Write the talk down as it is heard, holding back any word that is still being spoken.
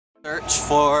Search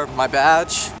for my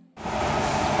badge.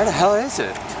 Where the hell is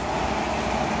it?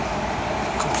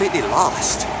 Completely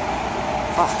lost.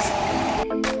 Fuck.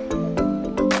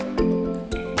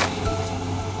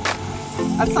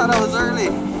 I thought I was early.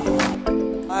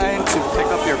 Time to pick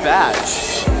up your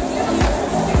badge.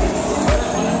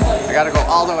 I gotta go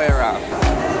all the way around.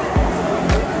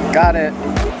 Got it.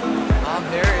 I'm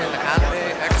here in Anime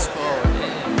Expo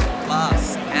in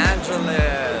Los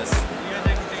Angeles.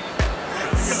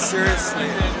 Seriously,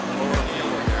 more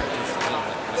people here just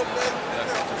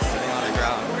sitting on the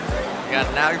ground. I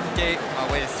gotta navigate my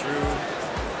way through,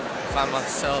 find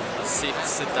myself a seat to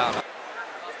sit down.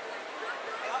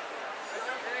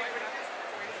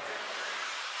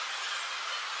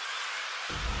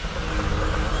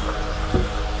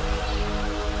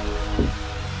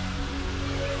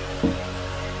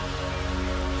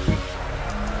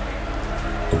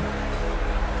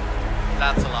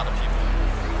 That's a lot of people.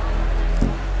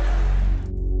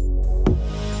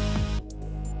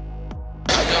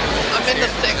 I'm in the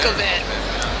thick of it.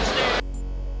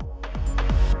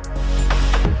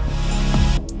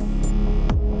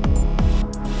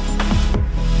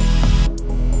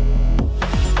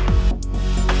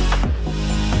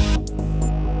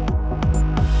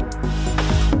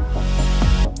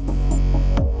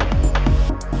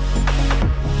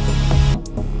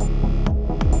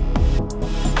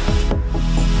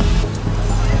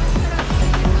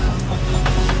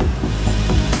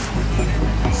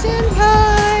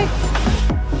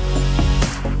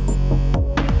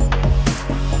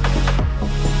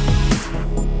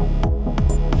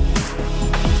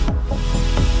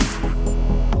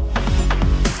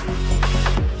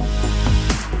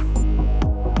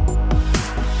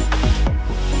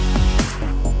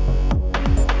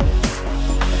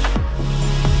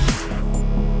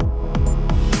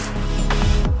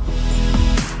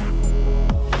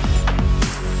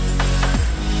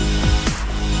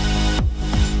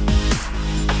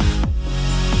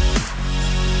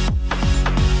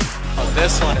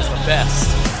 This one is the best.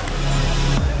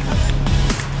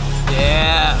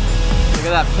 Yeah, look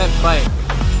at that pimp bike.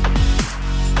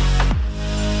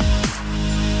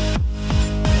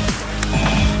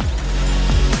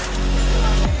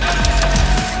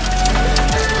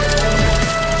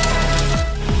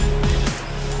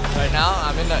 Right now,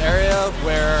 I'm in the area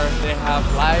where they have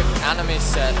live anime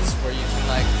sets where you can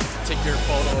like take your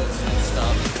photos and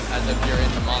stuff as if you're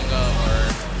into manga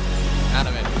or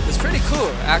anime. It's pretty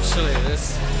cool actually,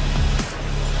 this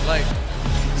like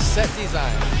set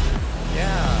design.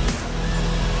 Yeah.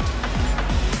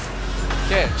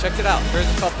 Okay, check it out. Here's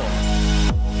a couple.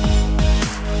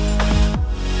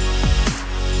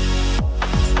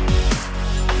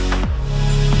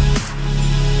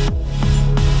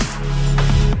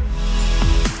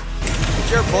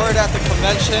 If you're bored at the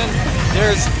convention,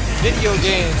 there's video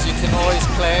games you can always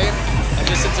play and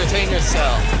just entertain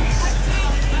yourself.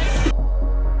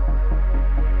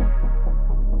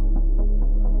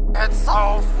 It's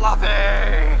so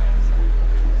fluffy!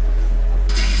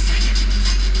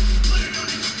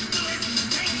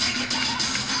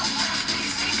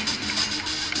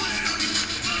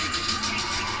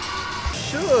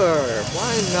 Sure,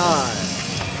 why not?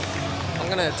 I'm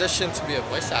gonna audition to be a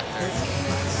voice actor.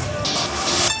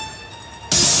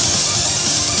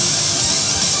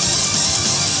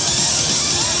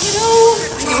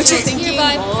 I know what you're thinking.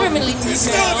 Hereby permanently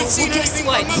dismissed. Well, guess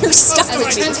what? You're stuck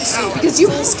with me because you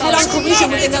head on collision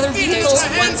with another vehicle.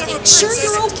 Sure,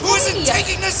 you're okay. Who isn't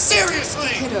taking this seriously?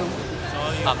 Kiddo.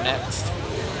 Up next.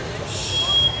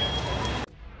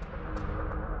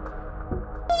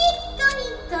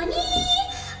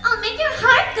 I'll make your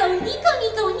heart go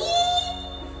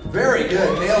nico-nico-nee. Very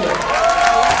good, nailed it.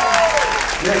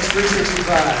 Next,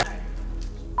 365.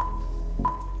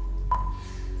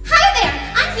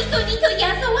 Nico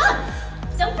Yasawa.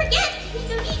 Don't forget,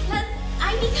 Nico because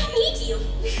I Nico need you.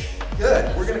 Good.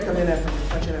 We're gonna come in after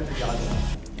God's.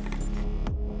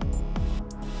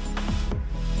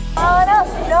 Oh no,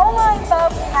 no line,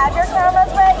 folks. Have your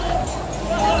cameras ready.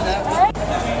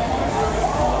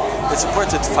 It's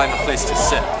important to find a place to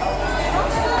sit.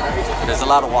 There's a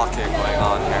lot of walking going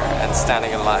on here and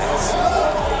standing in lines.